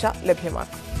പരമാവധി ശിക്ഷ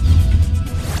ലഭ്യമാക്കും.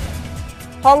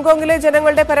 ഹോങ്കോങ്ങിലെ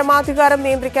ജനങ്ങളുടെ പരമാധികാരം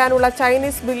നിയന്ത്രിക്കാനുള്ള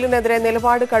ചൈനീസ് ബില്ലിനെതിരെ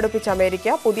നിലപാട് കടുപ്പിച്ച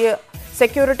അമേരിക്ക. പുതിയ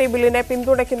സെക്യൂരിറ്റി ബില്ലിനെ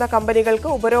പിന്തുണയ്ക്കുന്ന കമ്പനികൾക്ക്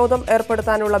ഉപരോധം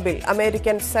ഏർപ്പെടുത്താനുള്ള ബിൽ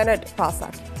അമേരിക്കൻ സെനറ്റ്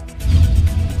പാസാക്കി.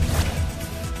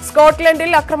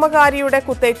 സ്കോട്ട്ലൻഡിൽ അക്രമകാരിയുടെ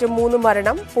കുത്തേറ്റ് 3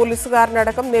 മരണം.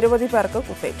 പോലീസുകാരനടക്കം നിരവധി പേർക്ക്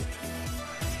കുത്തേറ്റു.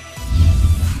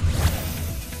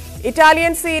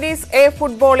 ഇറ്റാലിയൻ സീരീസ് എ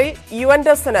ഫുട്ബോളിൽ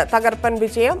യുവന്റസിന് തകർപ്പൻ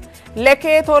വിജയം.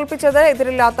 ലെക്കയെ തോൽപ്പിച്ചത്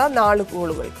എതിരില്ലാത്ത 4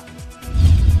 ഗോളുകൾക്ക്.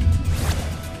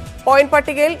 പോയിന്റ്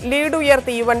പട്ടികയിൽ ലീഡ്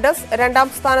ഉയർത്തി യുവന്റസ്. 2ാം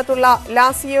സ്ഥാനത്തുള്ള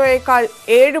ലാസിയോയേക്കാൾ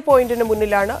 7 പോയിന്റിന്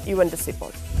മുന്നിലാണ് യുവന്റസ്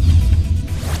ഇപ്പോൾ.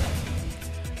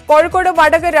 കോഴിക്കോട്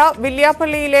വടകര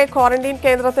വില്യാപ്പള്ളിയിലെ ക്വാറന്റീൻ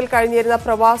കേന്ദ്രത്തിൽ കഴിഞ്ഞിരുന്ന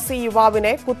പ്രവാസി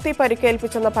യുവാവിനെ കുത്തി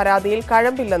പരിക്കേൽപ്പിച്ചെന്ന പരാതിയിൽ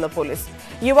കഴമ്പില്ലെന്ന് പോലീസ്.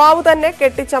 യുവാവ് തന്നെ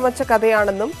കെട്ടിച്ചമച്ച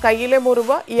കഥയാണെന്നും കയ്യിലെ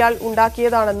മുറിവ് ഇയാൾ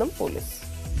ഉണ്ടാക്കിയതാണെന്നും പോലീസ്.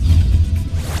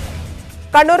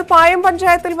 കണ്ണൂർ പായം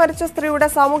പഞ്ചായത്തിൽ മരിച്ച സ്ത്രീയുടെ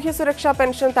സാമൂഹ്യ സുരക്ഷാ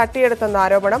പെൻഷൻ തട്ടിയെടുത്തെന്ന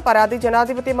ആരോപണം. പരാതി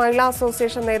ജനാധിപത്യ മഹിളാ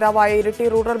അസോസിയേഷൻ നേതാവായ Iritty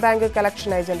rural bank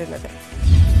collection ഏജന്റിനെതിരെ.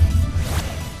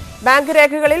 Bank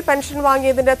രേഖകളിൽ പെൻഷൻ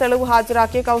വാങ്ങിയതിന്റെ തെളിവ്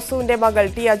ഹാജരാക്കിയ കൌസുവിന്റെ മകൾ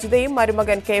ടി അജിതയും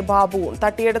മരുമകൻ കെ ബാബുവും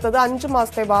തട്ടിയെടുത്തത് 5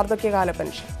 മാസത്തെ വാർദ്ധക്യകാല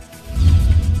പെൻഷൻ.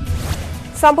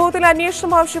 സംഭവത്തിൽ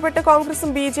അന്വേഷണം ആവശ്യപ്പെട്ട് കോൺഗ്രസും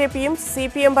ബിജെപിയും.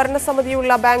 സിപിഎം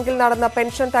ഭരണസമിതിയുള്ള ബാങ്കിൽ നടന്ന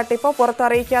പെൻഷൻ തട്ടിപ്പ്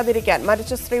പുറത്തറിയിക്കാതിരിക്കാൻ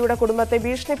മരിച്ച സ്ത്രീയുടെ കുടുംബത്തെ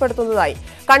ഭീഷണിപ്പെടുത്തുന്നതായി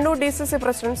കണ്ണൂർ ഡിസിസി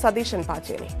പ്രസിഡന്റ് സതീശൻ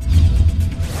പാച്ചേനി.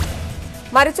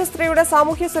 മരിച്ച സ്ത്രീയുടെ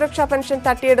സാമൂഹ്യ സുരക്ഷാ പെൻഷൻ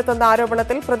തട്ടിയെടുത്തെന്ന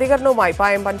ആരോപണത്തിൽ പ്രതികരണവുമായി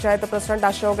പായം പഞ്ചായത്ത് പ്രസിഡന്റ്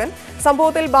അശോകൻ.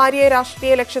 സംഭവത്തിൽ ഭാര്യയെ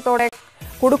രാഷ്ട്രീയ ലക്ഷ്യത്തോടെ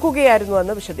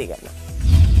കുടുക്കുകയായിരുന്നുവെന്ന് വിശദീകരണം.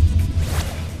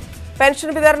 പെൻഷൻ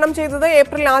വിതരണം ചെയ്തത്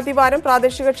ഏപ്രിൽ ആദ്യവാരം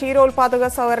പ്രാദേശിക ക്ഷീരോത്പാദക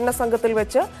സഹകരണ സംഘത്തിൽ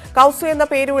വെച്ച്. കൌസു എന്ന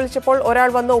പേര് വിളിച്ചപ്പോൾ ഒരാൾ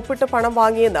വന്ന് ഒപ്പിട്ട് പണം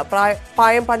വാങ്ങിയെന്ന്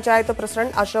പായം പഞ്ചായത്ത്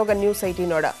പ്രസിഡന്റ് അശോകൻ ന്യൂസ്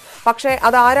 18നോട്. പക്ഷേ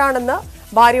അതാരാണെന്ന്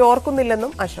ഭാര്യ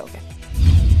ഓർക്കുന്നില്ലെന്നും അശോകൻ.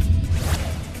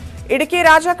 ഇടുക്കി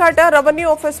രാജാക്കാട് റവന്യൂ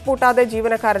ഓഫീസ് പൂട്ടാതെ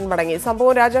ജീവനക്കാരൻ മടങ്ങി.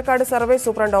 സംഭവം രാജാക്കാട് സർവേ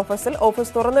സൂപ്രണ്ട് ഓഫീസിൽ.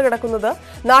 ഓഫീസ് തുറന്നു കിടക്കുന്നത്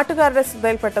നാട്ടുകാരുടെ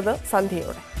ശ്രദ്ധയിൽപ്പെട്ടത്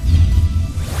സന്ധ്യയോടെ.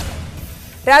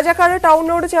 രാജാക്കാട്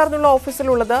ടൗണിനോട് ചേർന്നുള്ള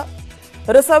ഓഫീസിലുള്ളത്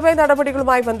റിസർവേ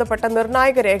നടപടികളുമായി ബന്ധപ്പെട്ട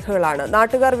നിർണായക രേഖകളാണ്.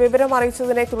 നാട്ടുകാർ വിവരം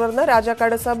അറിയിച്ചതിനെ തുടർന്ന്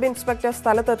രാജാക്കാട് സബ് ഇൻസ്പെക്ടർ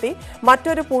സ്ഥലത്തെത്തി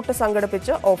മറ്റൊരു പൂട്ട്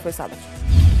സംഘടിപ്പിച്ച് ഓഫീസ് അടച്ചു.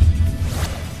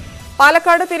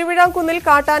 പാലക്കാട് തിരുവിഴാംകുന്നിൽ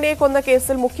കാട്ടാനയെ കൊന്ന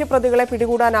കേസിൽ മുഖ്യപ്രതികളെ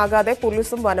പിടികൂടാനാകാതെ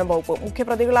പോലീസും വനം വകുപ്പും.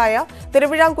 മുഖ്യപ്രതികളായ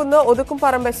തിരുവിഴാംകുന്ന്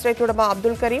ഒതുക്കുംപറമ്പ് എസ്റ്റേറ്റ് ഉടമ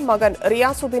അബ്ദുൽ കരീം, മകൻ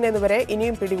റിയാസുദ്ദീൻ എന്നിവരെ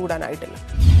ഇനിയും പിടികൂടാനായിട്ടില്ല.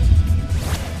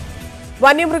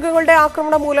 വന്യമൃഗങ്ങളുടെ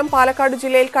ആക്രമണം മൂലം പാലക്കാട്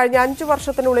ജില്ലയിൽ കഴിഞ്ഞ 5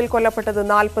 വർഷത്തിനുള്ളിൽ കൊല്ലപ്പെട്ടത്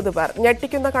 40 പേർ.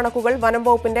 ഞെട്ടിക്കുന്ന കണക്കുകൾ വനം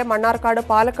വകുപ്പിന്റെ മണ്ണാർക്കാട്,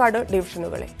 പാലക്കാട്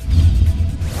ഡിവിഷനുകളിൽ.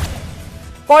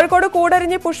 കോഴിക്കോട്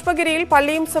കൂടരഞ്ഞി പുഷ്പഗിരിയിൽ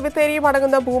പള്ളിയും സെമിത്തേരിയും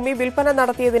അടങ്ങുന്ന ഭൂമി വിൽപ്പന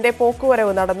നടത്തിയതിന്റെ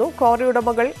പോക്കുവരവ് നടന്നു. ക്വാറി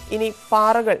ഉടമകൾ ഇനി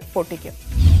പാറകൾ പൊട്ടിക്കും.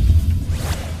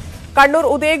 കണ്ണൂർ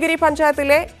ഉദയഗിരി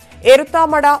പഞ്ചായത്തിലെ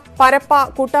എരുത്താമട പരപ്പ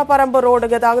കുട്ടാപ്പറമ്പ് റോഡ്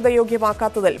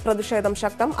ഗതാഗതയോഗ്യമാക്കാത്തതിൽ പ്രതിഷേധം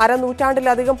ശക്തം.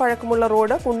 അരനൂറ്റാണ്ടിലധികം പഴക്കമുള്ള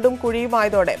റോഡ് കുണ്ടും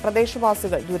കുഴിയുമായതോടെ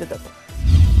പ്രദേശവാസികൾ ദുരിതത്തിൽ.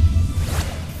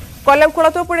 കൊല്ലം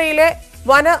കുളത്തൂപ്പുഴയിലെ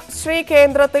വനശ്രീ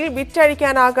കേന്ദ്രത്തിൽ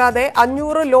വിറ്റഴിക്കാനാകാതെ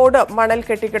 500 ലോഡ് മണൽ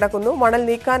കെട്ടിക്കിടക്കുന്നു. മണൽ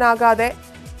നീക്കാനാകാതെ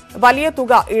വലിയ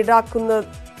തുക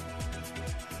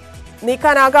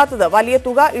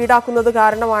ഈടാക്കുന്നത്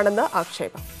കാരണമാണെന്ന്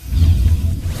ആക്ഷേപം.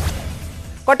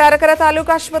 കൊട്ടാരക്കര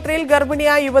താലൂക്ക് ആശുപത്രിയിൽ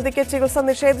ഗർഭിണിയായ യുവതിക്ക് ചികിത്സ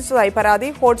നിഷേധിച്ചതായി പരാതി.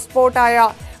 ഹോട്ട്സ്പോട്ടായ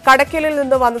കടയ്ക്കലിൽ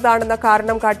നിന്ന് വന്നതാണെന്ന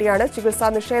കാരണം കാട്ടിയാണ് ചികിത്സാ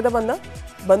നിഷേധമെന്ന്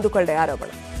ബന്ധുക്കളുടെ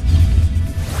ആരോപണം.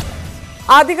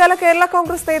 ആദ്യകാല കേരള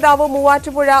കോൺഗ്രസ് നേതാവ്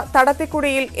മൂവാറ്റുപുഴ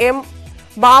തടത്തിക്കുടിയിൽ എം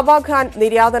ബാബാഖാൻ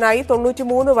നിര്യാതനായി.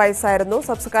 93 വയസ്സായിരുന്നു.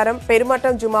 സംസ്കാരം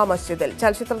പെരുമറ്റം ജുമാ മസ്ജിദിൽ.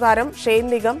 ചലച്ചിത്രതാരം ഷെയ്ൻ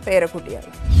നിഗം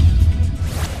പേരക്കുട്ടിയാണ്.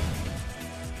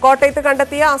 കോട്ടയത്ത്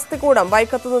കണ്ടെത്തിയ അസ്ഥികൂടം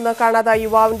വൈക്കത്തുനിന്ന് കാണാതായ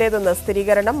യുവാവിന്റേതെന്ന്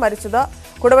സ്ഥിരീകരണം. മരിച്ചത്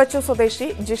കുടവച്ചൂർ സ്വദേശി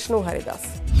ജിഷ്ണു ഹരിദാസ്.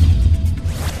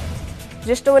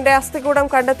 ജിഷ്ണുവിന്റെ അസ്ഥികൂടം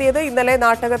കണ്ടെത്തിയത് ഇന്നലെ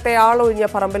നാട്ടകത്തെ ആളൊഴിഞ്ഞ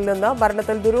പറമ്പിൽ നിന്ന്.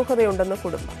 മരണത്തിൽ ദുരൂഹതയുണ്ടെന്ന്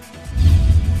കുടുംബം.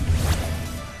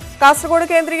 കാസർഗോഡ്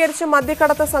കേന്ദ്രീകരിച്ച്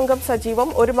മദ്യക്കടത്ത് സംഘം സജീവം.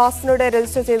 1 മാസത്തിനിടെ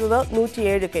രജിസ്റ്റർ ചെയ്തത്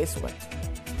 107 കേസുകൾ.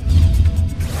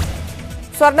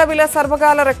 സ്വർണ്ണവില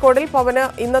സർവകാല റെക്കോർഡിൽ. പവന്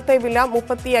ഇന്നത്തെ വില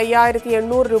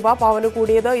 35,800 രൂപ. പവന്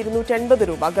കൂടിയത് 280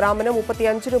 രൂപ. ഗ്രാമിന്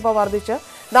 35 രൂപ വർദ്ധിച്ച്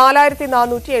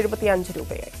 4,475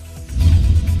 രൂപയായി.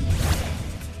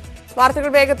 വാർത്തകൾ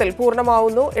വേഗത്തിൽ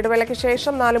പൂർണ്ണമാവുന്നു. ഇടവേളയ്ക്ക്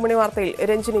ശേഷം 4 മണി വാർത്തയിൽ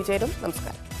രഞ്ജിനി ചേരും.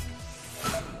 നമസ്കാരം.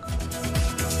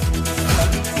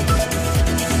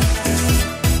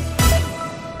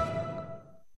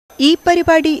 ഈ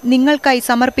പരിപാടി നിങ്ങൾക്കായി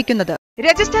സമർപ്പിക്കുന്നത്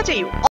രജിസ്റ്റർ ചെയ്യൂ.